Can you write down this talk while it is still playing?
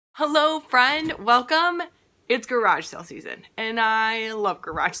Hello friend, welcome. It's garage sale season and I love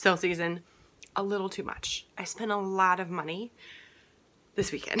garage sale season a little too much. I spent a lot of money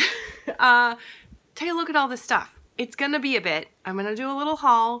this weekend. Take a look at all this stuff. It's gonna be a bit. I'm gonna do a little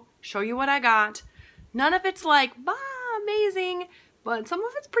haul, show you what I got. None of it's like, bah, amazing, but some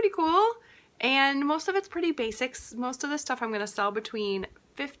of it's pretty cool and most of it's pretty basics. Most of the stuff I'm gonna sell between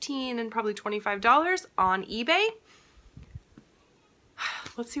 $15 and probably $25 on eBay.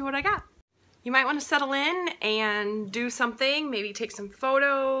 Let's see what I got. You might want to settle in and do something, maybe take some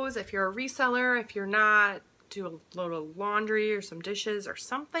photos if you're a reseller. If you're not, do a load of laundry or some dishes or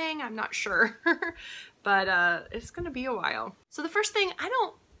something. I'm not sure, but it's gonna be a while. So the first thing, I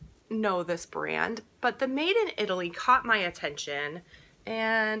don't know this brand, but the Made in Italy caught my attention,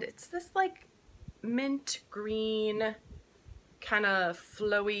 and it's this like mint green, kind of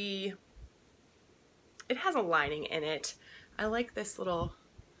flowy, it has a lining in it. I like this little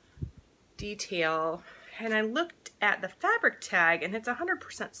detail, and I looked at the fabric tag and it's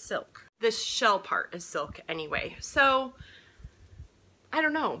 100% silk. This shell part is silk anyway, so I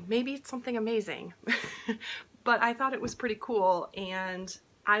don't know, maybe it's something amazing. But I thought it was pretty cool, and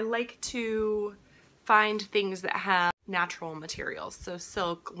I like to find things that have natural materials, so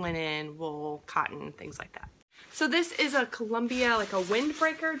silk, linen, wool, cotton, things like that. So this is a Columbia, like a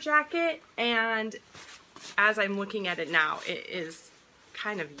windbreaker jacket, and as I'm looking at it now, it is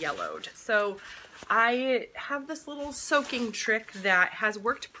kind of yellowed. So I have this little soaking trick that has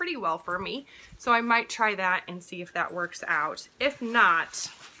worked pretty well for me. So I might try that and see if that works out. If not,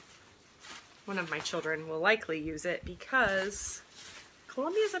 one of my children will likely use it because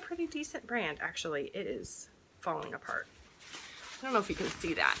Columbia is a pretty decent brand. Actually, it is falling apart. I don't know if you can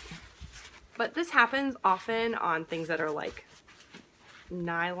see that, but this happens often on things that are like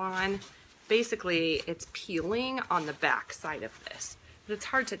nylon. Basically, it's peeling on the back side of this. But it's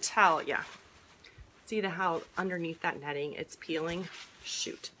hard to tell, yeah. See how underneath that netting it's peeling?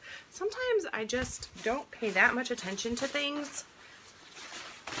 Shoot. Sometimes I just don't pay that much attention to things.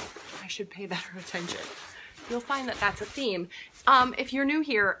 I should pay better attention. You'll find that that's a theme. If you're new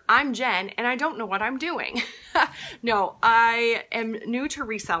here, I'm Jen, and I don't know what I'm doing. No, I am new to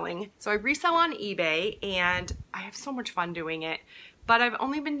reselling. So I resell on eBay, and I have so much fun doing it. But I've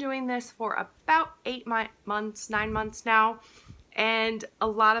only been doing this for about 9 months now, and a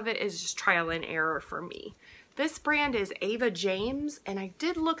lot of it is just trial and error for me. This brand is Ava James, and I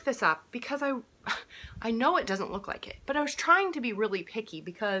did look this up because I know it doesn't look like it, but I was trying to be really picky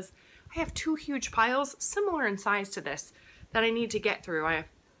because I have 2 huge piles similar in size to this that I need to get through. I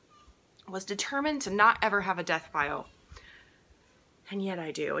was determined to not ever have a death pile, and yet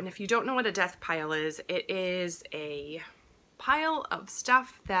I do. And if you don't know what a death pile is, it is a pile of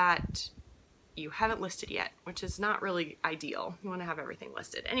stuff that you haven't listed yet, which is not really ideal. You want to have everything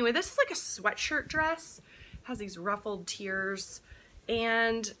listed. Anyway, this is like a sweatshirt dress. It has these ruffled tiers,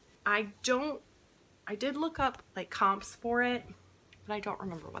 and I did look up like comps for it, but I don't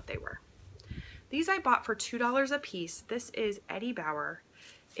remember what they were. These I bought for $2 a piece. This is Eddie Bauer.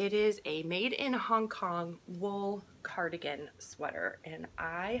 It is a made in Hong Kong wool cardigan sweater, and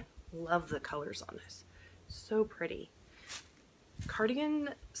I love the colors on this. So pretty. Cardigan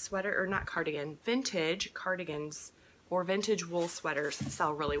sweater, or not cardigan, vintage cardigans or vintage wool sweaters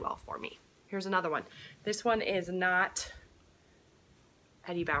sell really well for me. Here's another one. This one is not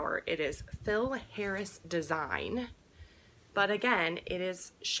Eddie Bauer. It is Phil Harris Design. But again, it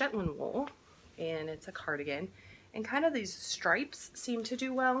is Shetland wool, and it's a cardigan. And kind of these stripes seem to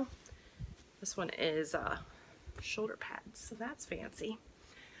do well. This one is shoulder pads, so that's fancy.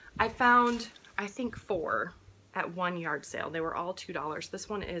 I found, I think, 4 at one yard sale. They were all $2. This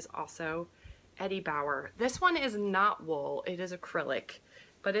one is also Eddie Bauer. This one is not wool, it is acrylic,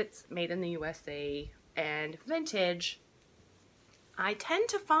 but it's made in the USA and vintage. I tend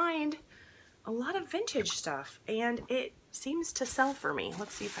to find a lot of vintage stuff, and it seems to sell for me.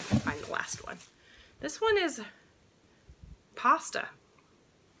 Let's see if I can find the last one. This one is Pasta.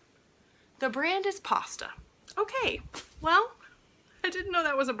 The brand is Pasta. Okay, well, I didn't know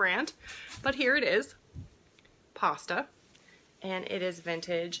that was a brand, but here it is. Pasta, and it is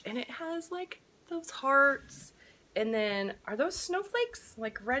vintage, and it has like those hearts, and then are those snowflakes,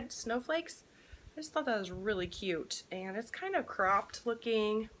 like red snowflakes? I just thought that was really cute, and it's kind of cropped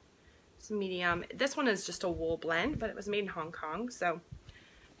looking. It's medium. This one is just a wool blend, but it was made in Hong Kong, so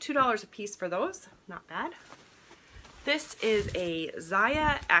 $2 a piece for those. Not bad. This is a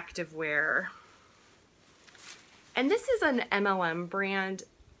Zaya activewear, and this is an MLM brand.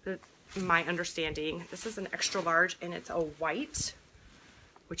 My understanding, this is an extra large, and it's a white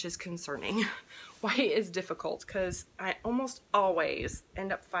which is concerning. White is difficult because I almost always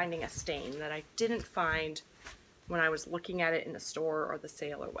end up finding a stain that I didn't find when I was looking at it in the store or the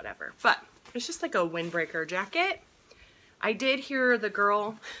sale or whatever. But it's just like a windbreaker jacket. I did hear the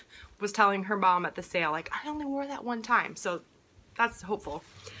girl was telling her mom at the sale, like, I only wore that one time. So that's hopeful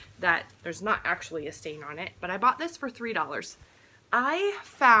that there's not actually a stain on it. But I bought this for $3. I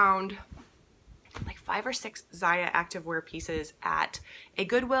found like 5 or 6 Zaya activewear pieces at a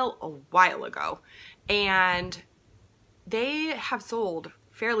Goodwill a while ago, and they have sold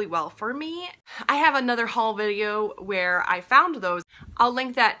fairly well for me. I have another haul video where I found those. I'll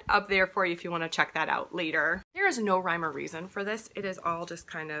link that up there for you if you want to check that out later. There is no rhyme or reason for this. It is all just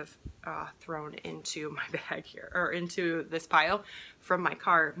kind of thrown into my bag here, or into this pile from my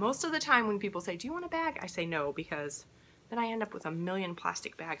car. Most of the time when people say, do you want a bag? I say no, because then I end up with a million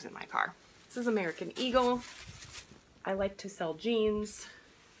plastic bags in my car. This is American Eagle. I like to sell jeans,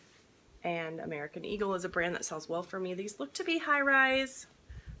 and American Eagle is a brand that sells well for me. These look to be high-rise.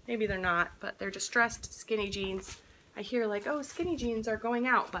 Maybe they're not, but they're distressed skinny jeans. I hear like, oh, skinny jeans are going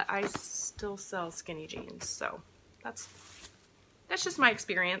out, but I still sell skinny jeans. So that's just my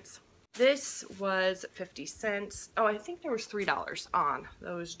experience. This was 50 cents. Oh, I think there was $3 on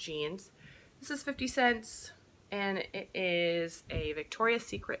those jeans. This is 50 cents, and it is a Victoria's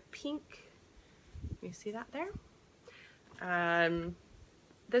Secret pink. You see that there?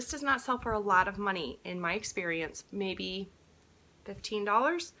 This does not sell for a lot of money in my experience, maybe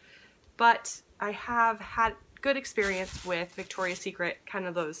 $15, but I have had good experience with Victoria's Secret, kind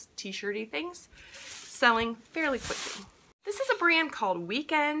of those t-shirty things, selling fairly quickly. This is a brand called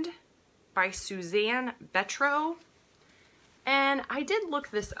Weekend by Suzanne Betro, and I did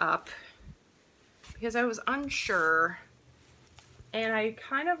look this up because I was unsure, and I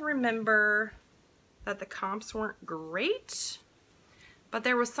kind of remember that the comps weren't great, but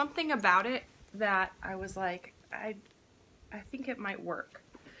there was something about it that I was like, I think it might work.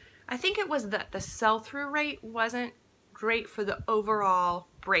 I think it was that the sell-through rate wasn't great for the overall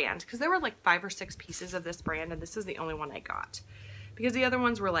brand, because there were like 5 or 6 pieces of this brand, and this is the only one I got, because the other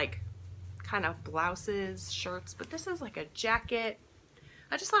ones were like kind of blouses, shirts, but this is like a jacket.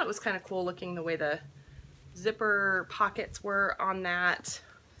 I just thought it was kind of cool looking the way the zipper pockets were on that.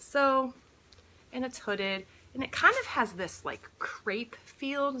 So, and it's hooded, and it kind of has this like crepe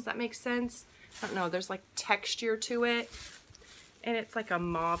feel. Does that make sense? I don't know. There's like texture to it, and it's like a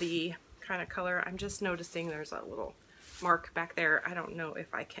mauve-y kind of color. I'm just noticing there's a little mark back there. I don't know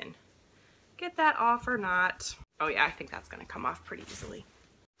if I can get that off or not. Oh yeah, I think that's gonna come off pretty easily.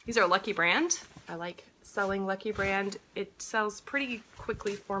 These are Lucky Brand. I like selling Lucky Brand. It sells pretty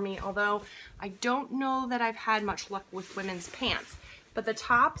quickly for me, although I don't know that I've had much luck with women's pants. But the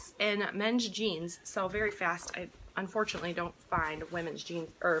tops and men's jeans sell very fast. I unfortunately don't find women's jeans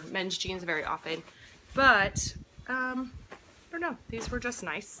or men's jeans very often, but I don't know. These were just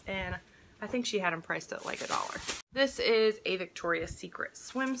nice, and I think she had them priced at like $1. This is a Victoria's Secret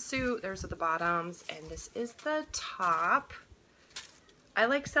swimsuit. There's the bottoms, and this is the top. I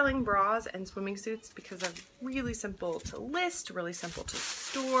like selling bras and swimming suits because they're really simple to list, really simple to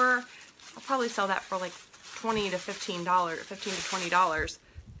store. I'll probably sell that for like $15 to $20,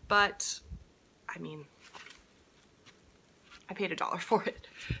 but I mean, I paid $1 for it.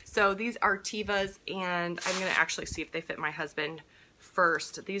 So these are Tevas, and I'm gonna actually see if they fit my husband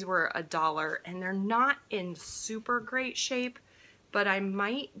first. These were $1, and they're not in super great shape, but I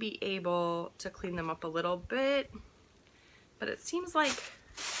might be able to clean them up a little bit. But it seems like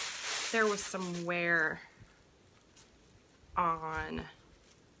there was some wear on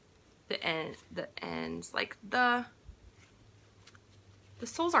the ends. Like the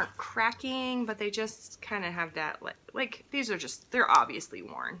soles aren't cracking, but they just kind of have that, like these are just, they're obviously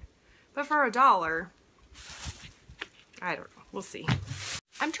worn. But for $1, I don't know, we'll see.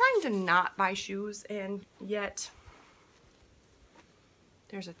 I'm trying to not buy shoes, and yet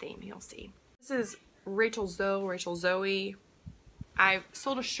there's a theme, you'll see. This is Rachel Zoe. I've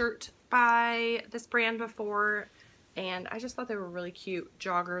sold a shirt by this brand before, and I just thought they were really cute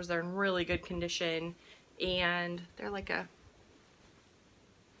joggers. They're in really good condition, and they're like a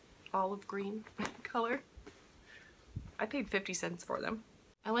olive green color. I paid 50 cents for them.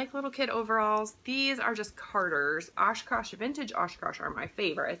 I like little kid overalls. These are just Carter's. Oshkosh, vintage Oshkosh are my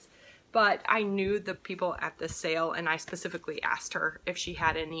favorites, but I knew the people at the sale, and I specifically asked her if she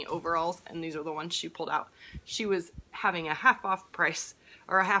had any overalls, and these are the ones she pulled out. She was having a half off price,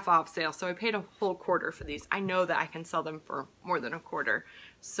 or a half off sale, so I paid a whole quarter for these. I know that I can sell them for more than a quarter.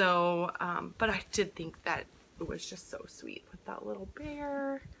 So, but I did think that it was just so sweet with that little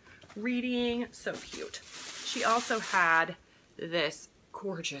bear reading. So cute. She also had this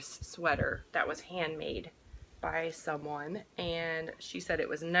gorgeous sweater that was handmade by someone, and she said it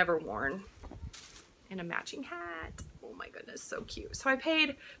was never worn. And a matching hat. Oh my goodness, so cute. So I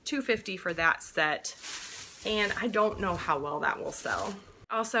paid $2.50 for that set, and I don't know how well that will sell.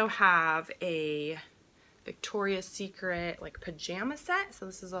 I also have a Victoria's Secret like pajama set. So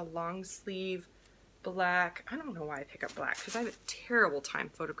this is a long sleeve black. I don't know why I pick up black, because I have a terrible time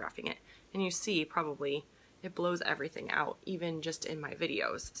photographing it. And you see probably it blows everything out, even just in my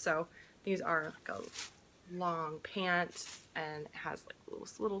videos. So these are like a long pant, and it has like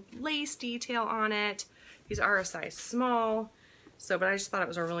little lace detail on it. These are a size small, so but I just thought it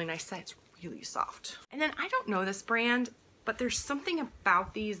was a really nice set. It's really soft. And then I don't know this brand, but there's something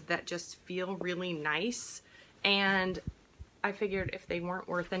about these that just feel really nice, and I figured if they weren't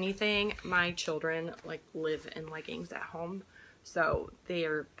worth anything, my children like live in leggings at home, so they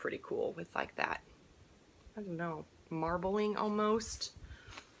are pretty cool with like that, I don't know, marbling almost,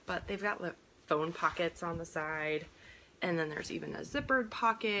 but they've got the phone pockets on the side, and then there's even a zippered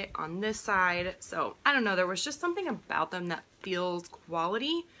pocket on this side. So I don't know, there was just something about them that feels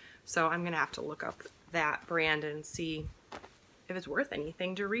quality, so I'm gonna have to look up that brand and see if it's worth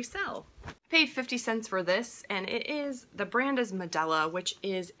anything to resell. I paid 50 cents for this, and the brand is Medela, which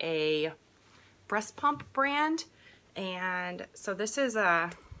is a breast pump brand. And so this is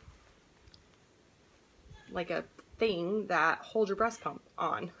like a thing that holds your breast pump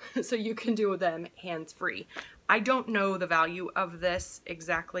on so you can do them hands-free. I don't know the value of this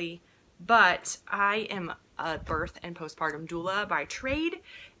exactly, but I am a birth and postpartum doula by trade,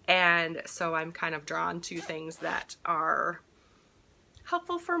 and so I'm kind of drawn to things that are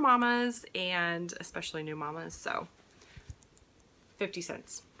helpful for mamas, and especially new mamas. So 50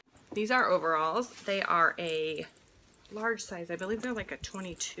 cents. These are overalls. They are a large size. I believe they're like a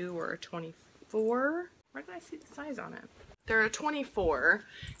 22 or a 24. Where did I see the size on it? They're a 24,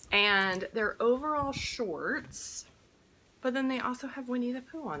 and they're overall shorts, but then they also have Winnie the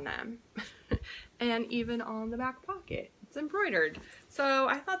Pooh on them. And even on the back pocket, it's embroidered. So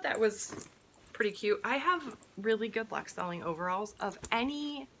I thought that was pretty cute. I have really good luck selling overalls of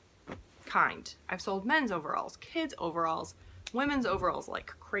any kind. I've sold men's overalls, kids overalls, women's overalls like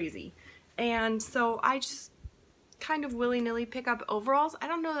crazy. And so I just kind of willy-nilly pick up overalls. I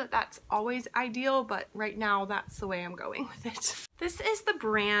don't know that that's always ideal, but right now that's the way I'm going with it. This is the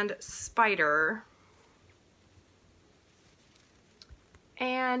brand Spider,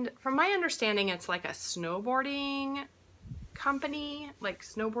 and from my understanding it's like a snowboarding company, like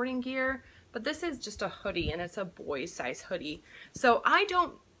snowboarding gear, but this is just a hoodie, and it's a boy's size hoodie. So I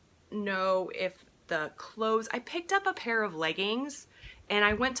don't know if the clothes, I picked up a pair of leggings and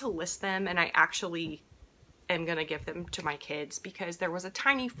I went to list them, and I actually am gonna give them to my kids because there was a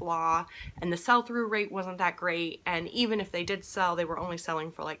tiny flaw and the sell-through rate wasn't that great, and even if they did sell, they were only selling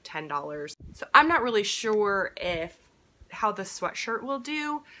for like $10. So I'm not really sure how the sweatshirt will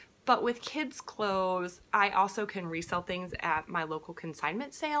do, but with kids clothes I also can resell things at my local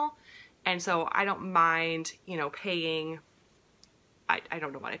consignment sale, and so I don't mind, you know, paying, I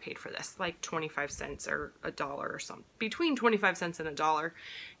don't know what I paid for this, like 25 cents or $1 or something, between 25 cents and $1.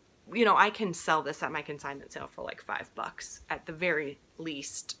 You know, I can sell this at my consignment sale for like $5 at the very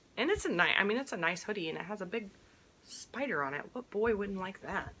least. And it's a nice, I mean, it's a nice hoodie, and it has a big spider on it. What boy wouldn't like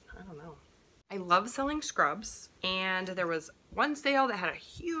that? I don't know. I love selling scrubs, and there was one sale that had a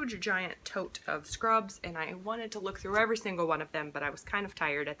huge giant tote of scrubs, and I wanted to look through every single one of them, but I was kind of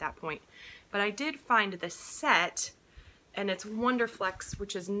tired at that point. But I did find this set, and it's Wonderflex,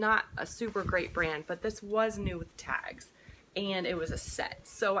 which is not a super great brand, but this was new with tags. And it was a set,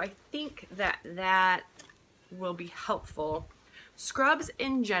 so I think that that will be helpful. Scrubs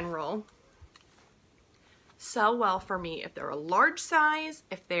in general sell well for me if they're a large size,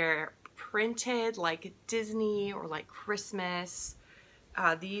 if they're printed like Disney or like Christmas.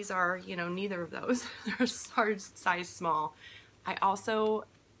 These are, you know, neither of those. They're size small. I also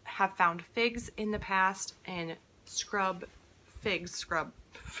have found figs in the past, and figs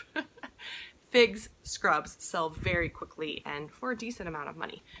scrubs sell very quickly and for a decent amount of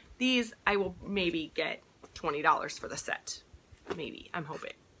money. These I will maybe get $20 for the set. Maybe, I'm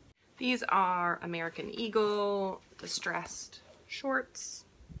hoping. These are American Eagle distressed shorts.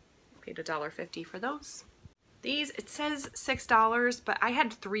 Paid $1.50 for those. These, it says $6, but I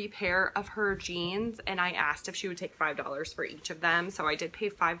had 3 pair of her jeans, and I asked if she would take $5 for each of them, so I did pay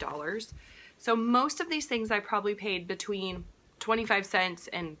 $5. So most of these things I probably paid between 25 cents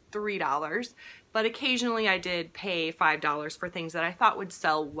and $3, but occasionally I did pay $5 for things that I thought would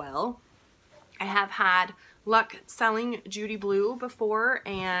sell well. I have had luck selling Judy Blue before,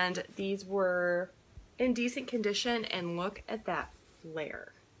 and these were in decent condition, and look at that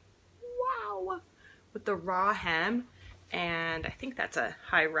flare. Wow! With the raw hem, and I think that's a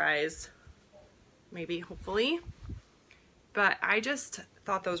high rise, maybe, hopefully. But I just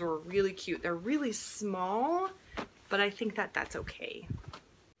thought those were really cute. They're really small, but I think that that's okay.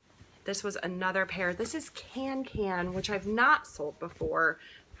 This was another pair. This is Can, which I've not sold before,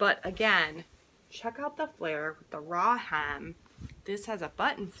 but again, check out the flare with the raw hem. This has a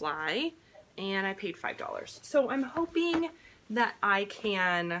button fly, and I paid $5. So I'm hoping that I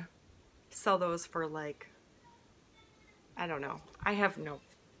can sell those for like, I don't know. I have no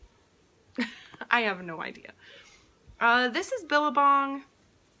idea. This is Billabong.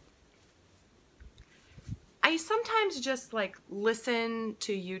 I sometimes just like listen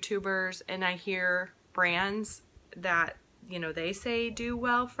to YouTubers and I hear brands that, you know, they say do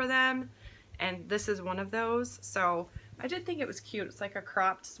well for them, and this is one of those. So I did think it was cute. It's like a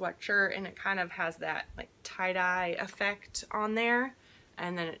cropped sweatshirt, and it kind of has that like tie-dye effect on there,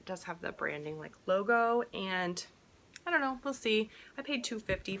 and then it does have the branding like logo, and I don't know, we'll see. I paid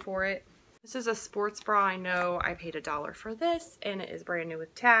 $2.50 for it. This is a sports bra. I know I paid $1 for this, and it is brand new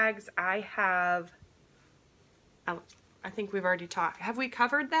with tags. I think we've already talked. Have we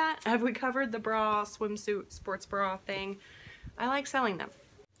covered that? Have we covered the bra, swimsuit, sports bra thing? I like selling them.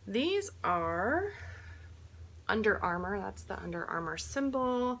 These are Under Armour. That's the Under Armour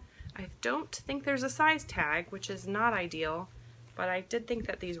symbol. I don't think there's a size tag, which is not ideal, but I did think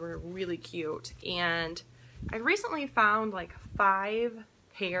that these were really cute. And I recently found like 5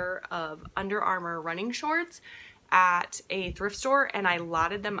 pair of Under Armour running shorts at a thrift store, and I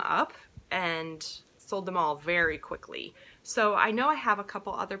lotted them up and sold them all very quickly. So I know I have a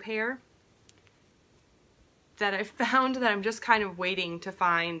couple other pair that I found that I'm just kind of waiting to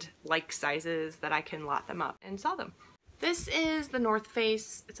find like sizes that I can lot them up and sell them. This is the North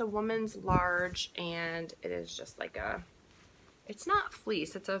Face. It's a woman's large, and it is just like a, it's not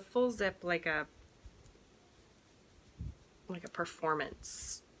fleece, it's a full zip, like a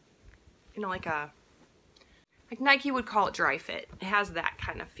performance, you know, like Nike would call it dry fit. It has that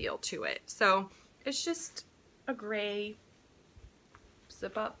kind of feel to it. So it's just a gray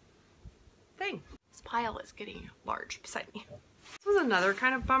zip up thing. This pile is getting large beside me. This was another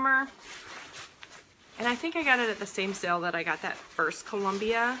kind of bummer, and I think I got it at the same sale that I got that first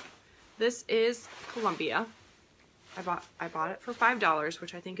Columbia. This is Columbia. I bought it for $5,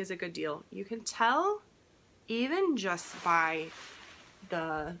 which I think is a good deal. You can tell even just by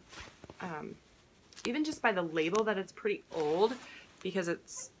the label that it's pretty old, because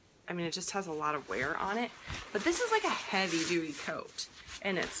it's, I mean, it just has a lot of wear on it. But this is like a heavy duty coat,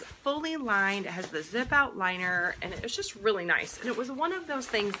 and it's fully lined. It has the zip out liner, and it's just really nice. And it was one of those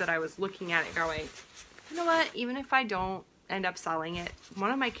things that I was looking at it going, you know what, even if I don't end up selling it,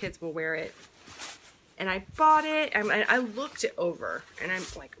 one of my kids will wear it. And I bought it, and I looked it over, and I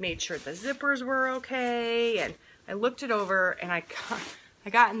like made sure the zippers were okay, and I looked it over, and I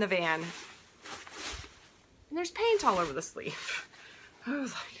got in the van, and there's paint all over the sleeve. I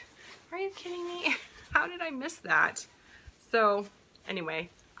was like, are you kidding me? How did I miss that? So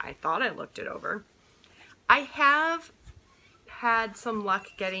anyway, I thought I looked it over. I have had some luck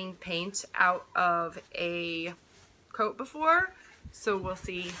getting paint out of a coat before, so we'll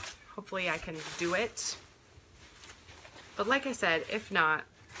see. Hopefully I can do it. But like I said, if not,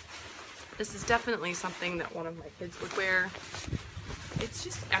 this is definitely something that one of my kids would wear. It's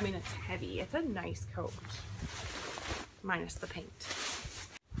just, I mean, it's heavy. It's a nice coat, minus the paint.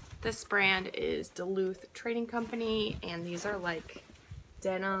 This brand is Duluth Trading Company, and these are like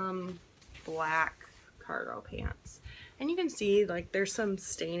denim black cargo pants. And you can see like there's some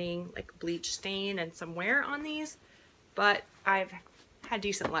staining, like bleach stain and some wear on these, but I've had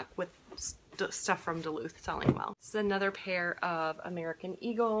decent luck with stuff from Duluth selling well. This is another pair of American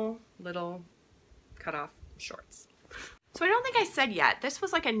Eagle little cutoff shorts. So I don't think I said yet, this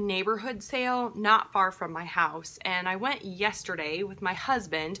was like a neighborhood sale not far from my house, and I went yesterday with my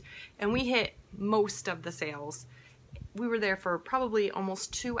husband and we hit most of the sales. We were there for probably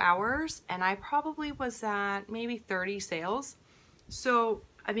almost 2 hours, and I probably was at maybe 30 sales. So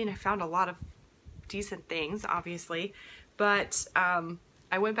I mean, I found a lot of decent things, obviously, but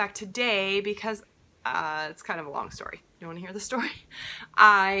I went back today because it's kind of a long story. You want to hear the story?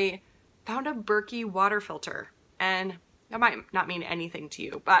 I found a Berkey water filter, and that might not mean anything to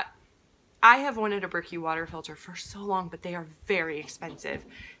you, but I have wanted a Berkey water filter for so long, but they are very expensive.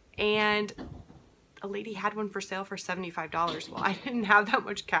 And a lady had one for sale for $75. Well, I didn't have that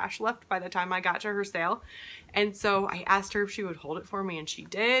much cash left by the time I got to her sale. And so I asked her if she would hold it for me, and she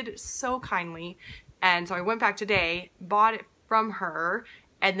did so kindly. And so I went back today, bought it from her,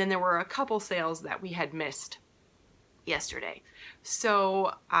 and then there were a couple sales that we had missed. yesterday.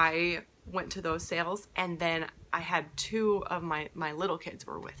 So I went to those sales, and then I had two of my little kids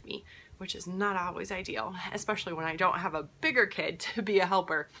were with me, which is not always ideal, especially when I don't have a bigger kid to be a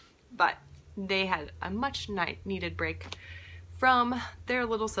helper. But they had a much needed break from their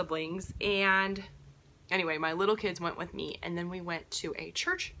little siblings. And anyway, my little kids went with me, and then we went to a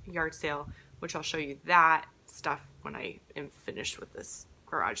church yard sale, which I'll show you that stuff when I am finished with this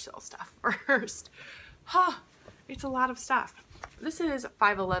garage sale stuff first. It's a lot of stuff. This is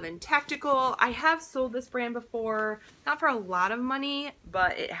 511 Tactical. I have sold this brand before, not for a lot of money,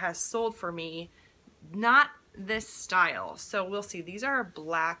 but it has sold for me. Not this style. So we'll see. These are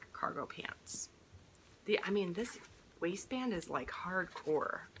black cargo pants. I mean, this waistband is like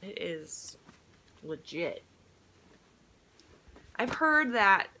hardcore. It is legit. I've heard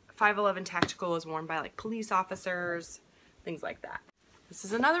that 511 Tactical is worn by like police officers, things like that. This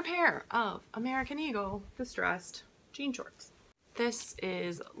is another pair of American Eagle distressed jean shorts. This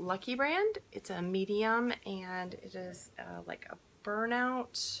is Lucky brand. It's a medium, and it is like a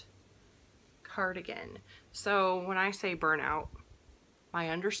burnout cardigan. So when I say burnout, my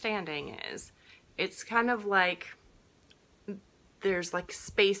understanding is it's kind of like there's like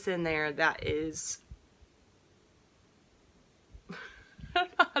space in there that is, I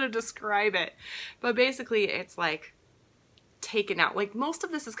don't know how to describe it, but basically it's like taken out. Like most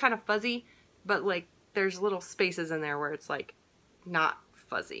of this is kind of fuzzy, but like there's little spaces in there where it's like not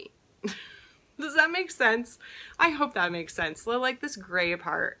fuzzy. Does that make sense? I hope that makes sense. So like this gray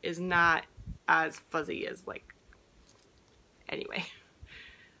part is not as fuzzy as like, anyway.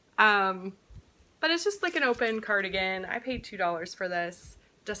 But it's just like an open cardigan. I paid $2 for this.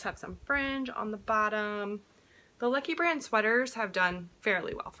 Just have some fringe on the bottom. The Lucky brand sweaters have done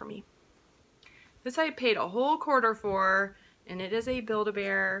fairly well for me. This I paid a whole quarter for, and it is a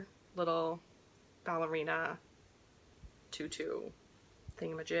Build-A-Bear little ballerina tutu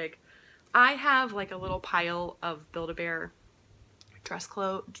thingamajig. I have like a little pile of Build-A-Bear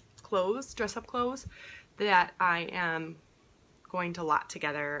dress-up clothes that I am going to lot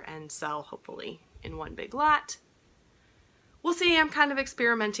together and sell, hopefully, in one big lot. We'll see. I'm kind of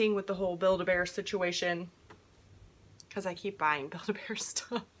experimenting with the whole Build-A-Bear situation because I keep buying Build-A-Bear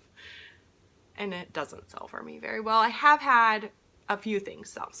stuff and it doesn't sell for me very well. I have had a few things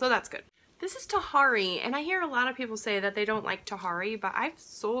sell, so that's good. This is Tahari, and I hear a lot of people say that they don't like Tahari, but I've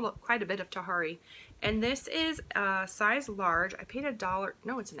sold quite a bit of Tahari. And this is a size large. I paid $1.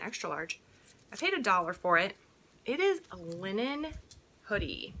 No, it's an extra large. I paid $1 for it. It is a linen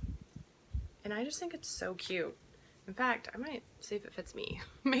hoodie, and I just think it's so cute. In fact, I might see if it fits me.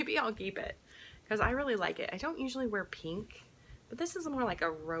 Maybe I'll keep it because I really like it. I don't usually wear pink, but this is more like a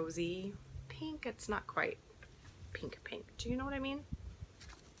rosy pink. It's not quite pink. Do you know what I mean?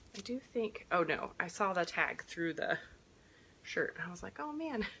 I do think, oh no, I saw the tag through the shirt and I was like, oh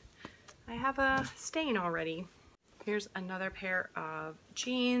man, I have a stain already. Here's another pair of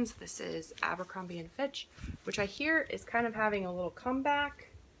jeans. This is Abercrombie & Fitch, which I hear is kind of having a little comeback.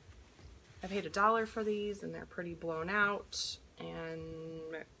 I paid $1 for these and they're pretty blown out.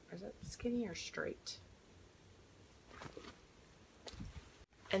 And is it skinny or straight?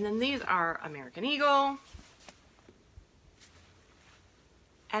 And then these are American Eagle.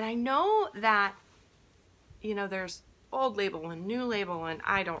 And I know that, you know, there's old label and new label and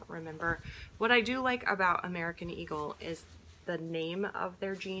I don't remember. What I do like about American Eagle is the name of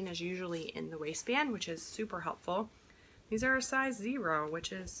their jean is usually in the waistband, which is super helpful. These are a size 0,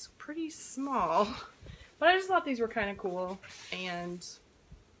 which is pretty small, but I just thought these were kind of cool and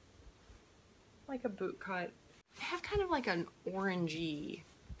like a boot cut. They have kind of like an orangey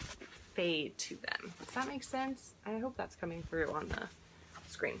fade to them. Does that make sense? I hope that's coming through on the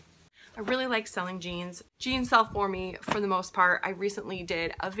screen. I really like selling jeans. Jeans sell for me for the most part. I recently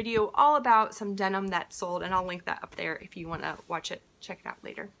did a video all about some denim that sold, and I'll link that up there if you want to watch it, check it out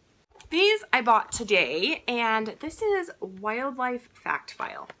later. These I bought today, and this is Wildlife Fact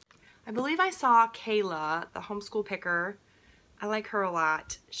File. I believe I saw Kayla, the homeschool picker. I like her a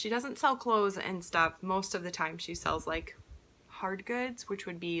lot. She doesn't sell clothes and stuff. Most of the time she sells like hard goods, which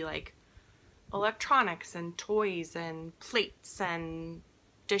would be like electronics and toys and plates and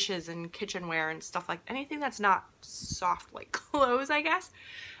dishes and kitchenware and stuff, like anything that's not soft like clothes, I guess.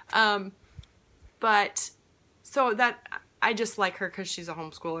 But so that I just like her because she's a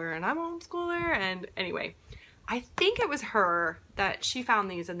homeschooler and I'm a homeschooler. And anyway, I think it was her that she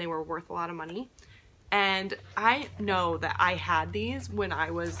found these and they were worth a lot of money. And I know that I had these when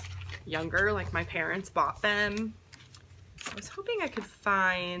I was younger, like my parents bought them. I was hoping I could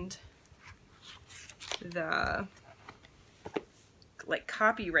find the like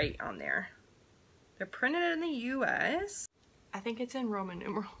copyright on there. They're printed in the US. I think it's in Roman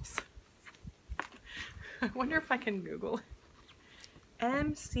numerals. I wonder if I can Google it.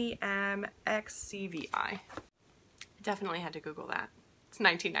 MCMXCVI. Definitely had to Google that. It's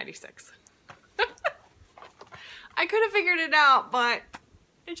 1996. I could have figured it out, but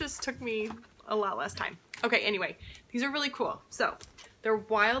it just took me a lot less time. Okay, anyway, these are really cool. So, they're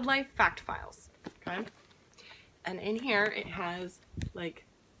wildlife fact files, okay? And in here, it has, like,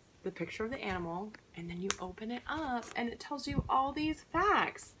 the picture of the animal, and then you open it up, and it tells you all these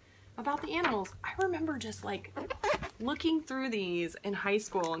facts about the animals. I remember just, like, looking through these in high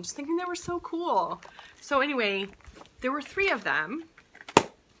school and just thinking they were so cool. So anyway, there were 3 of them.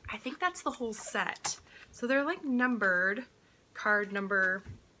 I think that's the whole set. So they're like numbered. Card number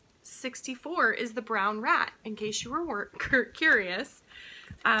 64 is the brown rat, in case you were curious.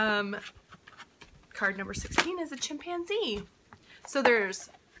 Card number 16 is a chimpanzee. So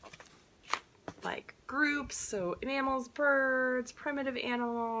there's like groups, so mammals, birds, primitive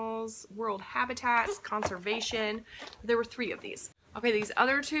animals, world habitats, conservation. There were 3 of these. Okay, these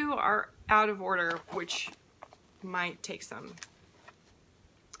other 2 are out of order, which might take some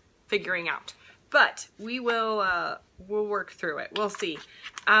figuring out. But we will we'll work through it. We'll see.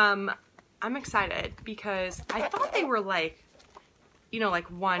 I'm excited because I thought they were like, you know, like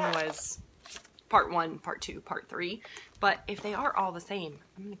one was part 1, part 2, part 3. But if they are all the same,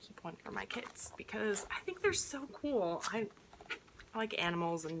 I'm gonna keep one for my kids because I think they're so cool. I like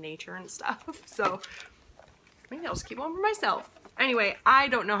animals and nature and stuff. So maybe I'll just keep one for myself. Anyway, I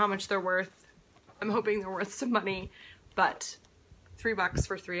don't know how much they're worth. I'm hoping they're worth some money, but $3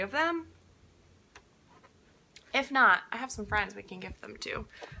 for 3 of them. If not, I have some friends we can gift them to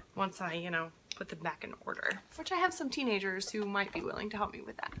once I, you know, put them back in order, which I have some teenagers who might be willing to help me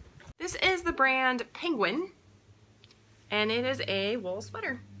with that. This is the brand Penguin, and it is a wool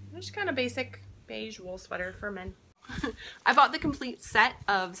sweater. Just kind of basic beige wool sweater for men. I bought the complete set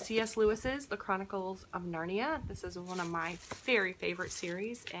of C.S. Lewis's The Chronicles of Narnia. This is one of my very favorite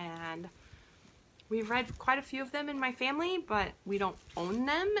series, and we've read quite a few of them in my family, but we don't own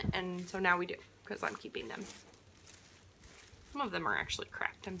them, and so now we do, because I'm keeping them. Some of them are actually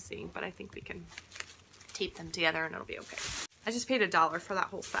cracked, I'm seeing, but I think we can tape them together and it'll be okay. I just paid $1 for that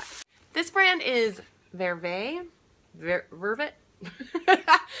whole set. This brand is Vervet.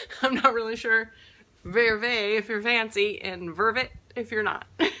 I'm not really sure. Vervet if you're fancy, and Vervet if you're not.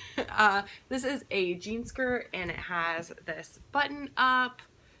 This is a jean skirt, and it has this button up,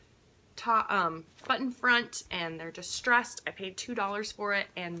 top, button front, and they're distressed. I paid $2 for it,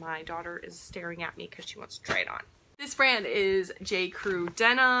 and my daughter is staring at me because she wants to try it on. This brand is J. Crew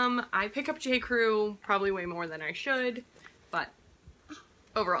Denim. I pick up J. Crew probably way more than I should, but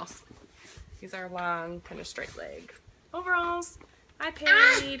overalls. These are long, kind of straight leg overalls. I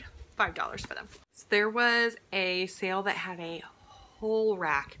paid $5 for them. So there was a sale that had a whole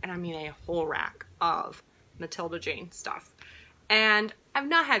rack, and I mean a whole rack of Matilda Jane stuff. And I've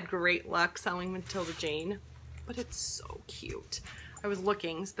not had great luck selling Matilda Jane, but it's so cute. I was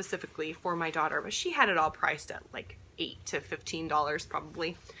looking specifically for my daughter, but she had it all priced at like $8 to $15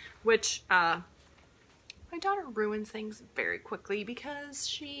 probably, which my daughter ruins things very quickly because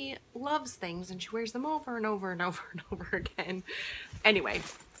she loves things and she wears them over and over and over and over again. Anyway,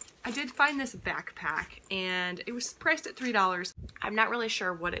 I did find this backpack and it was priced at $3. I'm not really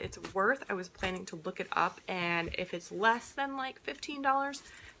sure what it's worth. I was planning to look it up, and if it's less than like $15,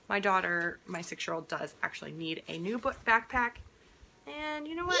 my daughter, my 6-year-old, does actually need a new backpack. And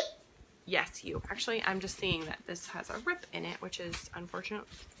you know what? Yes, you. Actually, I'm just seeing that this has a rip in it, which is unfortunate.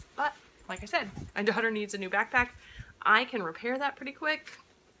 But like I said, my daughter needs a new backpack. I can repair that pretty quick.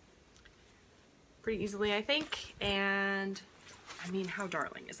 Pretty easily, I think. And I mean, how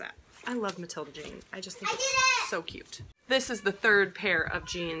darling is that? I love Matilda Jane. I just think it's so cute. This is the 3rd pair of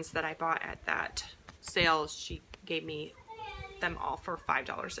jeans that I bought at that sale. She gave me them all for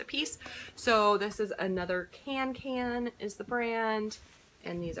 $5 a piece. So this is another Can is the brand,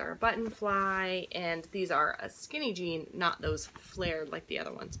 and these are a button fly, and these are a skinny jean, not those flared like the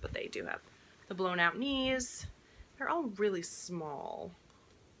other ones, but they do have the blown out knees. They're all really small.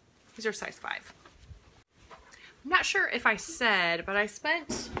 These are size 5. I'm not sure if I said, but I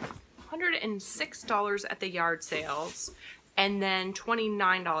spent $106 at the yard sales and then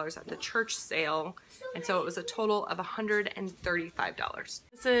 $29 at the church sale. And so it was a total of $135.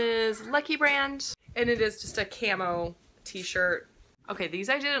 This is Lucky brand, and it is just a camo t-shirt. Okay, these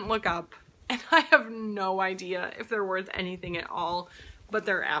I didn't look up, and I have no idea if they're worth anything at all, but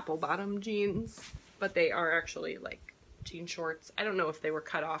they're apple bottom jeans, but they are actually like jean shorts. I don't know if they were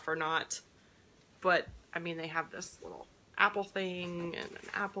cut off or not, but I mean, they have this little apple thing and an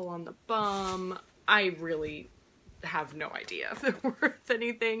apple on the bum. I really have no idea if they're worth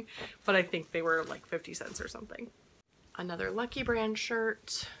anything, but I think they were like 50 cents or something. Another Lucky Brand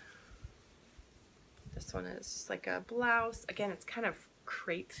shirt. This one is just like a blouse. Again, it's kind of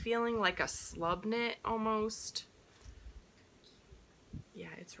crepe feeling, like a slub knit almost. Yeah,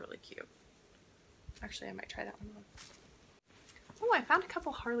 it's really cute. Actually, I might try that one on. Oh, I found a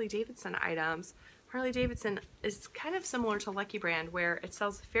couple Harley Davidson items. Harley Davidson is kind of similar to Lucky Brand, where it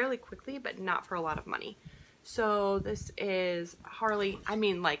sells fairly quickly, but not for a lot of money. So this is Harley. I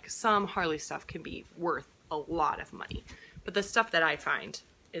mean, like, some Harley stuff can be worth a lot of money, but the stuff that I find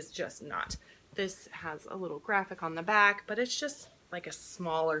is just not. This has a little graphic on the back, but it's just like a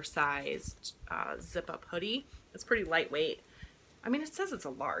smaller sized zip-up hoodie. It's pretty lightweight. I mean, it says it's a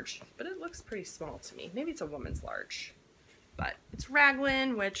large, but it looks pretty small to me. Maybe it's a woman's large. But it's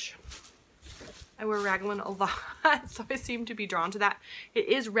raglan, which I wear raglan a lot, so I seem to be drawn to that. It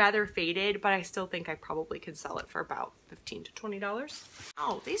is rather faded, but I still think I probably could sell it for about $15 to $20.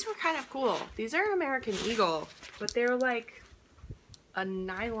 Oh, these were kind of cool. These are American Eagle, but they're like a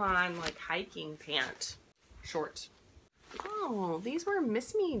nylon like hiking pant short. Oh, these were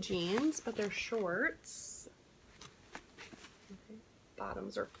Miss Me jeans, but they're shorts. Okay.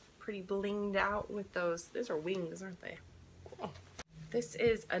 Bottoms are pretty blinged out with those. Those are wings, aren't they? Cool. This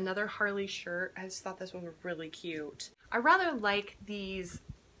is another Harley shirt. I just thought this one was really cute. I rather like these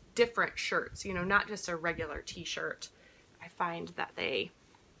different shirts, you know, not just a regular t-shirt. I find that they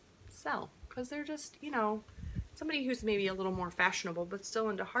sell because they're just, you know, somebody who's maybe a little more fashionable but still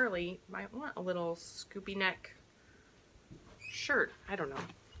into Harley might want a little scoopy neck shirt. I don't know.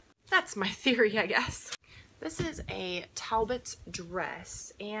 That's my theory, I guess. This is a Talbot's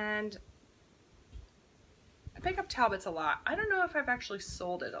dress, and I pick up Talbot's a lot. I don't know if I've actually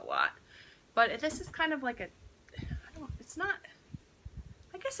sold it a lot, but this is kind of like a, it's not,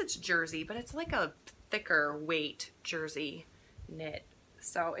 I guess it's jersey, but it's like a thicker weight jersey knit.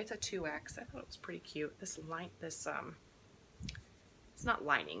 So it's a 2X. I thought it was pretty cute. This line, it's not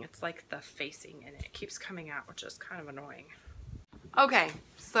lining, it's like the facing in it. It keeps coming out, which is kind of annoying. Okay,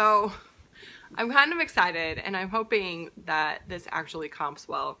 so I'm kind of excited and I'm hoping that this actually comps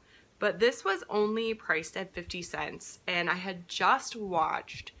well. But this was only priced at 50 cents, and I had just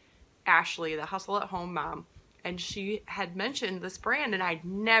watched Ashley, the Hustle at Home mom, and she had mentioned this brand and I'd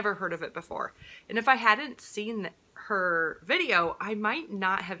never heard of it before. And if I hadn't seen her video, I might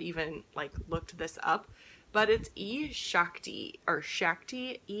not have even like looked this up, but it's Shakti, or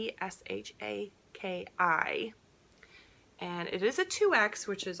Shakti, E-S-H-A-K-I. And it is a 2X,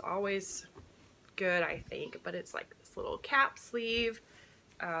 which is always good, I think, but it's like this little cap sleeve,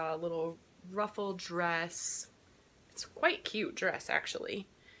 little ruffle dress. It's quite cute dress, actually,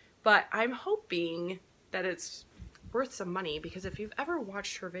 but I'm hoping that it's worth some money, because if you've ever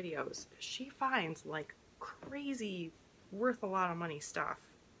watched her videos, she finds like crazy, worth a lot of money stuff.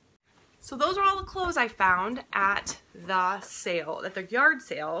 So those are all the clothes I found at the sale, at the yard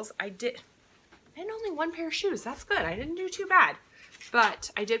sales. I had only one pair of shoes. That's good. I didn't do too bad, but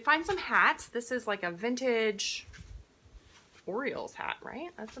I did find some hats. This is like a vintage Orioles hat, right?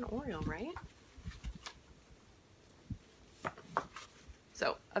 That's an Oriole, right?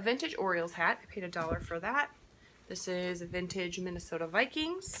 So a vintage Orioles hat. I paid $1 for that. This is a vintage Minnesota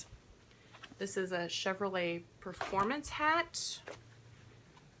Vikings. This is a Chevrolet Performance hat.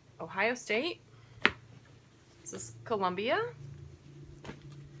 Ohio State. This is Columbia.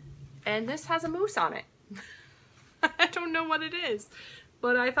 And this has a moose on it. I don't know what it is,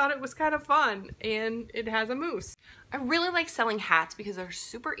 but I thought it was kind of fun, and it has a moose. I really like selling hats because they're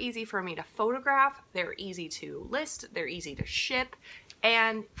super easy for me to photograph, they're easy to list, they're easy to ship,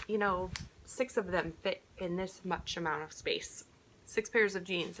 and you know, 6 of them fit in this much amount of space. 6 pairs of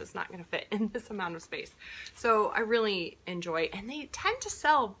jeans is not going to fit in this amount of space. So I really enjoy, and they tend to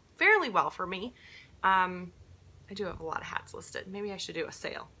sell fairly well for me. I do have a lot of hats listed. Maybe I should do a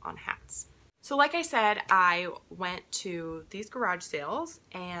sale on hats. So like I said, I went to these garage sales,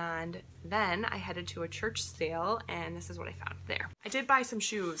 and then I headed to a church sale, and this is what I found there. I did buy some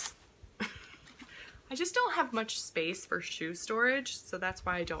shoes. I just don't have much space for shoe storage, so that's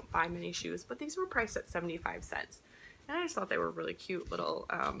why I don't buy many shoes, but these were priced at 75 cents. And I just thought they were really cute little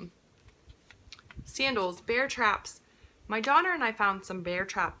sandals, bear traps. My daughter and I found some bear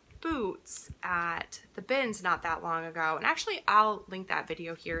trap boots at the bins not that long ago, and actually I'll link that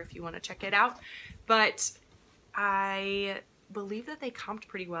video here if you want to check it out, but I believe that they comped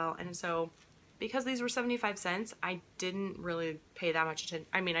pretty well, and so because these were 75 cents, I didn't really pay that much attention.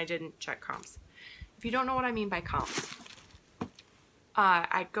 I mean, I didn't check comps. If you don't know what I mean by comps,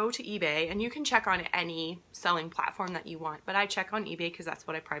 I go to eBay, and you can check on any selling platform that you want, but I check on eBay because that's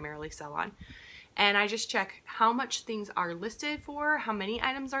what I primarily sell on. And I just check how much things are listed for, how many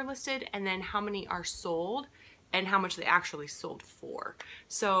items are listed, and then how many are sold and how much they actually sold for.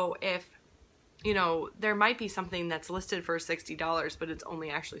 So if, you know, there might be something that's listed for $60, but it's only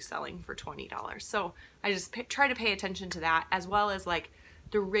actually selling for $20. So I just try to pay attention to that, as well as like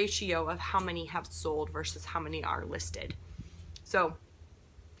the ratio of how many have sold versus how many are listed. So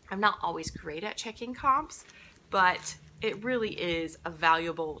I'm not always great at checking comps, but it really is a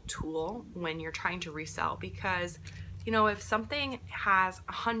valuable tool when you're trying to resell, because, you know, if something has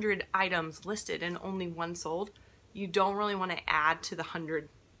 100 items listed and only one sold, you don't really want to add to the 100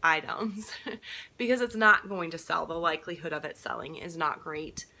 items because it's not going to sell. The likelihood of it selling is not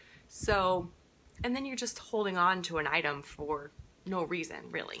great. So, and then you're just holding on to an item for no reason,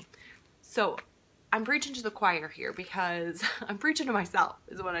 really. So I'm preaching to the choir here, because I'm preaching to myself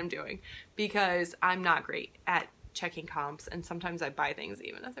is what I'm doing, because I'm not great at checking comps, and sometimes I buy things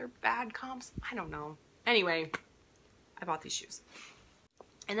even if they're bad comps. I don't know. Anyway, I bought these shoes.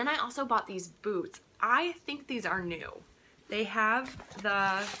 And then I also bought these boots. I think these are new. They have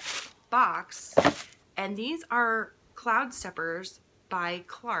the box, and these are Cloud Steppers by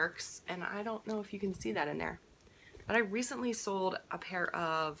Clark's, and I don't know if you can see that in there. But I recently sold a pair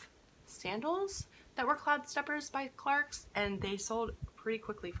of sandals that were Cloud Steppers by Clark's, and they sold pretty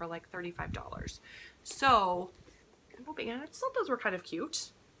quickly for like $35. So I'm hoping, and I just thought those were kind of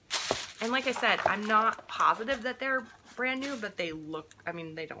cute. And like I said, I'm not positive that they're brand new, but they look, I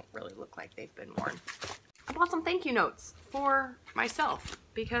mean, they don't really look like they've been worn. I bought some thank you notes for myself,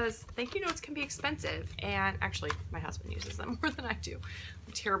 because thank you notes can be expensive, and actually my husband uses them more than I do.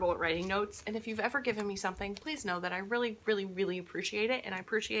 I'm terrible at writing notes, and if you've ever given me something, please know that I really, really, really appreciate it, and I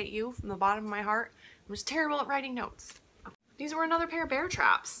appreciate you from the bottom of my heart. I'm just terrible at writing notes. These were another pair of bear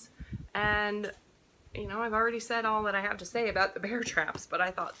traps, and you know, I've already said all that I have to say about the bear traps, but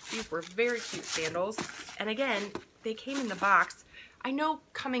I thought these were very cute sandals. And again, they came in the box. I know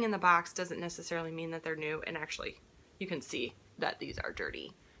coming in the box doesn't necessarily mean that they're new, and actually you can see that these are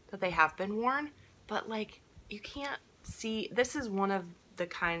dirty, that they have been worn, but like you can't see, this is one of the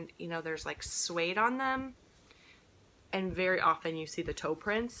kind, you know, there's like suede on them, and very often you see the toe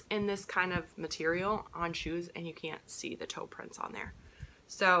prints in this kind of material on shoes, and you can't see the toe prints on there.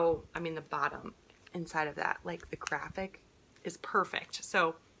 So, I mean, the bottom inside of that, like the graphic is perfect.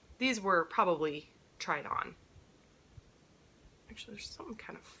 So these were probably tried on. Actually, there's something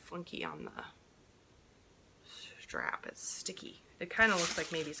kind of funky on the strap. It's sticky. It kind of looks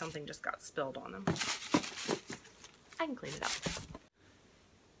like maybe something just got spilled on them. I can clean it up.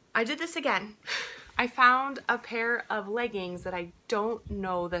 I did this again. I found a pair of leggings that I don't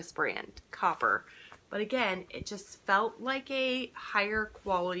know this brand, Copper, but again, it just felt like a higher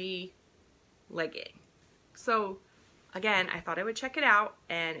quality legging. So again, I thought I would check it out,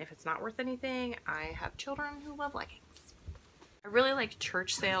 and if it's not worth anything, I have children who love leggings. I really like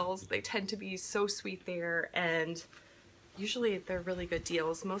church sales. They tend to be so sweet there, and usually they're really good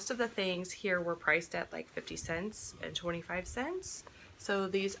deals. Most of the things here were priced at like 50 cents and 25 cents. So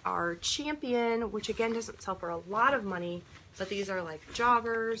these are Champion, which again doesn't sell for a lot of money, but these are like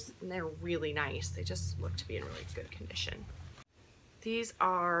joggers, and they're really nice. They just look to be in really good condition. These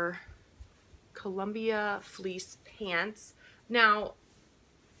are Columbia fleece pants. Now,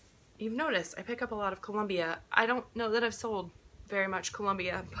 you've noticed I pick up a lot of Columbia. I don't know that I've sold very much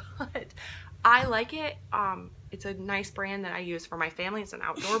Columbia, but I like it. It's a nice brand that I use for my family. It's an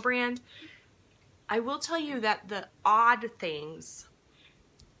outdoor brand. I will tell you that the odd things,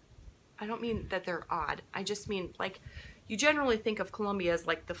 I don't mean that they're odd. I just mean, like, you generally think of Columbia as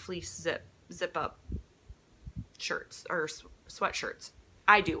like the fleece zip up shirts or sweatshirts.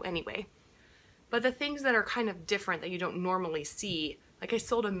 I do anyway. But the things that are kind of different that you don't normally see, like I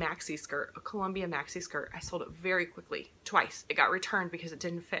sold a maxi skirt, a Columbia maxi skirt. I sold it very quickly, twice. It got returned because it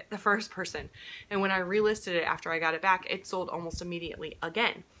didn't fit the first person. And when I relisted it after I got it back, it sold almost immediately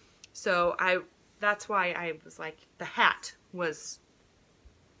again. So that's why I was like, the hat was,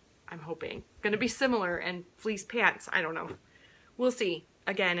 I'm hoping, gonna be similar, and fleece pants, I don't know. We'll see.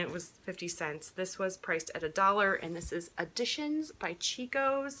 Again, it was 50 cents. This was priced at $1, and this is Editions by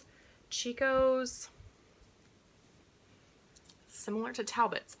Chico's. Chico's, similar to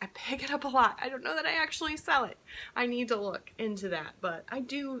Talbot's. I pick it up a lot. I don't know that I actually sell it. I need to look into that, but I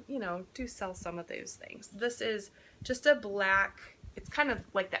do, you know, do sell some of those things. This is just a black, it's kind of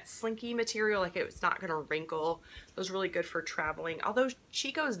like that slinky material, like it's not gonna wrinkle. It was really good for traveling. Although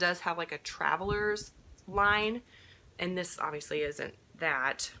Chico's does have like a traveler's line, and this obviously isn't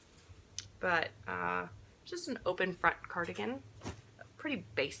that, but just an open front cardigan. Pretty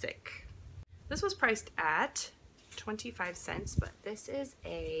basic. This was priced at 25 cents, but this is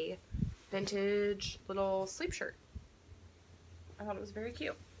a vintage little sleep shirt. I thought it was very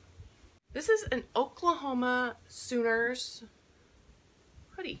cute. This is an Oklahoma Sooners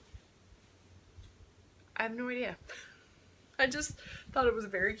hoodie. I have no idea. I just thought it was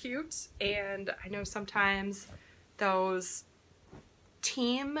very cute, and I know sometimes those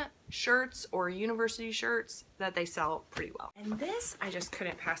team shirts or university shirts that they sell pretty well. And this I just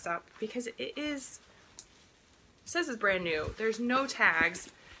couldn't pass up because it says it's brand new. There's no tags,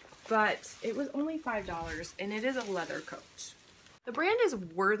 but it was only $5 and it is a leather coat. The brand is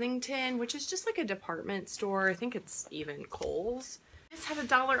Worthington, which is just like a department store. I think it's even Kohl's. This had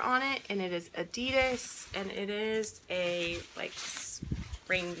 $1 on it, and it is Adidas, and it is a like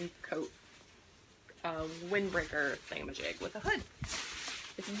raincoat, windbreaker thingamajig with a hood.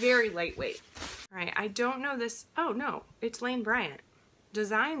 It's very lightweight. All right, I don't know this. Oh no, it's Lane Bryant.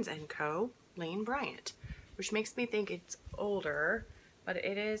 Designs & Co. Lane Bryant, which makes me think it's older, but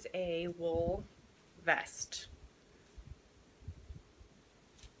it is a wool vest.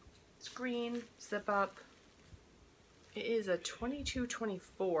 It's green, zip up. It is a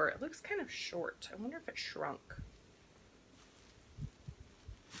 22-24. It looks kind of short. I wonder if it shrunk.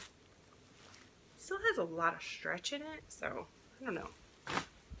 It still has a lot of stretch in it, so I don't know.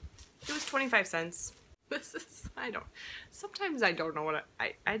 It was 25 cents. This is, sometimes I don't know what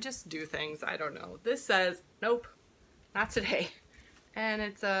I just do things, I don't know. This says, nope, not today. And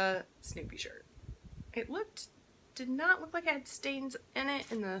it's a Snoopy shirt. It did not look like it had stains in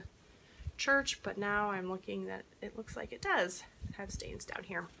it in the church, but now I'm looking that it looks like it does have stains down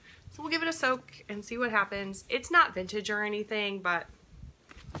here. So we'll give it a soak and see what happens. It's not vintage or anything, but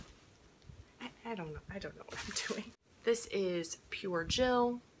I don't know. I don't know what I'm doing. This is Pure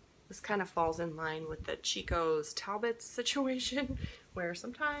Jill. This kind of falls in line with the Chico's Talbots situation, where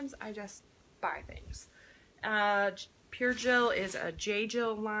sometimes I just buy things. Pure Jill is a J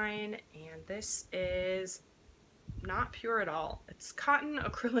Jill line, and this is not pure at all. It's cotton,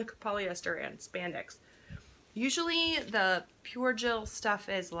 acrylic, polyester, and spandex. Usually the Pure Jill stuff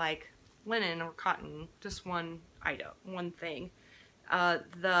is like linen or cotton, just one item, one thing.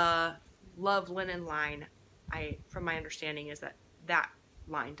 The Love Linen line, from my understanding, is that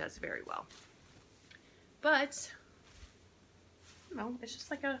line does very well. But, I don't know, it's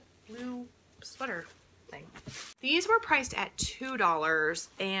just like a blue sweater thing. These were priced at $2,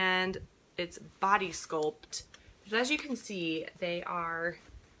 and it's Body Sculpt. But as you can see, they are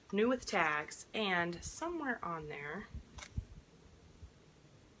new with tags, and somewhere on there,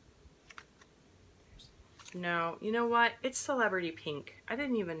 no, you know what? It's Celebrity Pink. I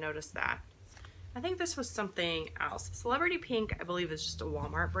didn't even notice that. I think this was something else. Celebrity Pink, I believe, is just a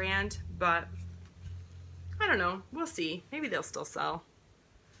Walmart brand, but I don't know. We'll see. Maybe they'll still sell.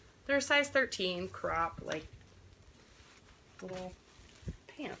 They're a size 13 crop, like little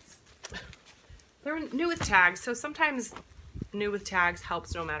pants. They're new with tags, so sometimes new with tags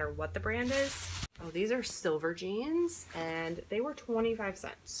helps no matter what the brand is. Oh, these are Silver Jeans, and they were 25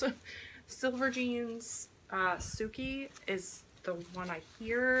 cents. Silver Jeans, Suki is the one I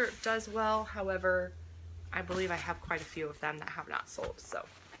hear does well. However, I believe I have quite a few of them that have not sold. So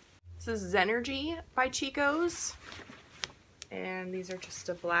this is Zenergy by Chico's, and these are just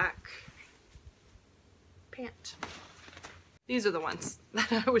a black pant. These are the ones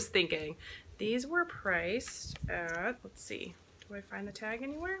that I was thinking. These were priced at, let's see, do I find the tag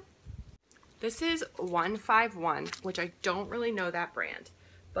anywhere? This is 151, which I don't really know that brand,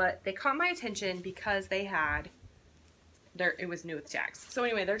 but they caught my attention because they had, it was new with tags. So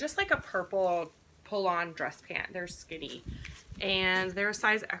anyway, they're just like a purple pull-on dress pant. They're skinny, and they're a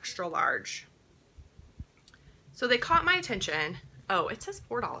size extra large. So they caught my attention. Oh, it says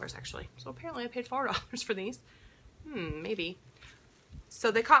 $4 actually. So apparently I paid $4 for these. Maybe. So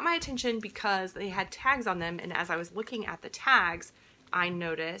they caught my attention because they had tags on them, and as I was looking at the tags, I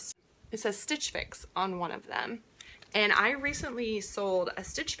noticed it says Stitch Fix on one of them. And I recently sold a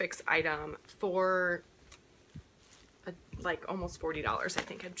Stitch Fix item for like almost $40, I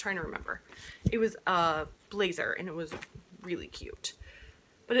think. I'm trying to remember. It was a blazer, and it was really cute.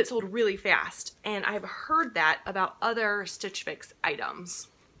 But it sold really fast, and I've heard that about other Stitch Fix items,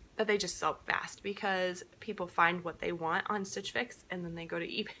 that they just sell fast because people find what they want on Stitch Fix, and then they go to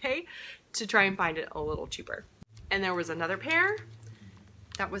eBay to try and find it a little cheaper. And there was another pair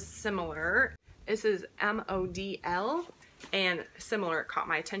that was similar. This is MODL, and similar. It caught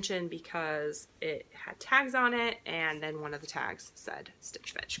my attention because it had tags on it, and then one of the tags said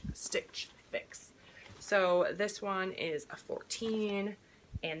Stitch Fix. So this one is a 14,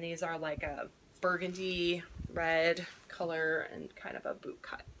 and these are like a burgundy red color and kind of a boot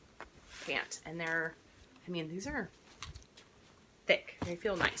cut pant. And they're, I mean, these are thick. They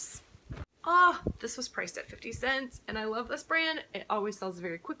feel nice. Oh, this was priced at 50 cents and I love this brand. It always sells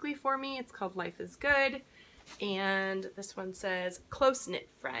very quickly for me. It's called Life is Good. And this one says close-knit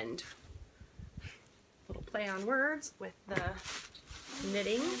friend. Little play on words with the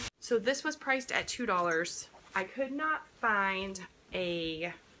knitting. So this was priced at $2. I could not find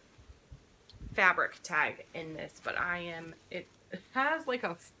a fabric tag in this, but it has like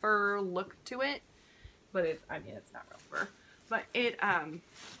a fur look to it, but I mean, it's not real fur, but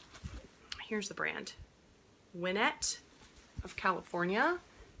here's the brand. Winnette of California.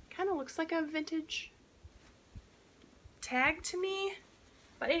 Kind of looks like a vintage tag to me.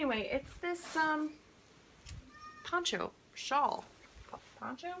 But anyway, it's this poncho, shawl.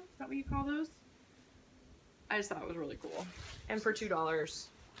 Poncho? Is that what you call those? I just thought it was really cool. And for $2.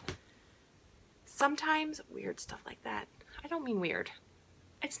 Sometimes weird stuff like that. I don't mean weird.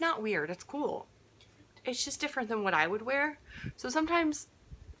 It's not weird, it's cool. It's just different than what I would wear. So sometimes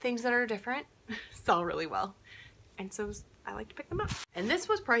things that are different sell really well. And so I like to pick them up. And this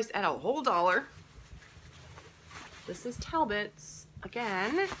was priced at a whole $1. This is Talbot's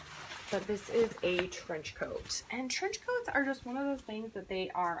again, but this is a trench coat. And trench coats are just one of those things that they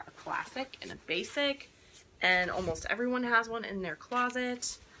are a classic and a basic, and almost everyone has one in their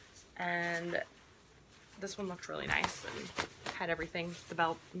closet. And this one looked really nice and had everything, the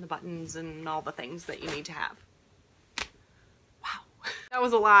belt and the buttons and all the things that you need to have. Wow, that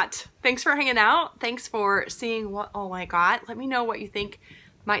was a lot. Thanks for hanging out. Thanks for seeing what all I got. Let me know what you think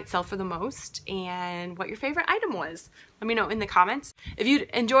might sell for the most and what your favorite item was. Let me know in the comments. If you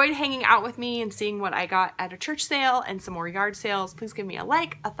enjoyed hanging out with me and seeing what I got at a church sale and some more yard sales, please give me a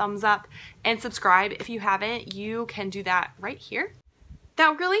like, a thumbs up, and subscribe. If you haven't, you can do that right here.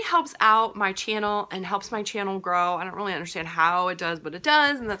 That really helps out my channel and helps my channel grow. I don't really understand how it does, but it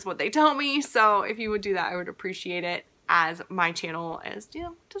does, and that's what they tell me. So if you would do that, I would appreciate it, as my channel is, you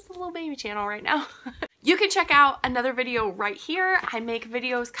know, just a little baby channel right now. You can check out another video right here. I make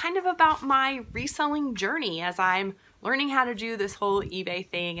videos kind of about my reselling journey as I'm learning how to do this whole eBay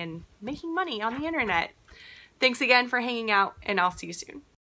thing and making money on the internet. Thanks again for hanging out, and I'll see you soon.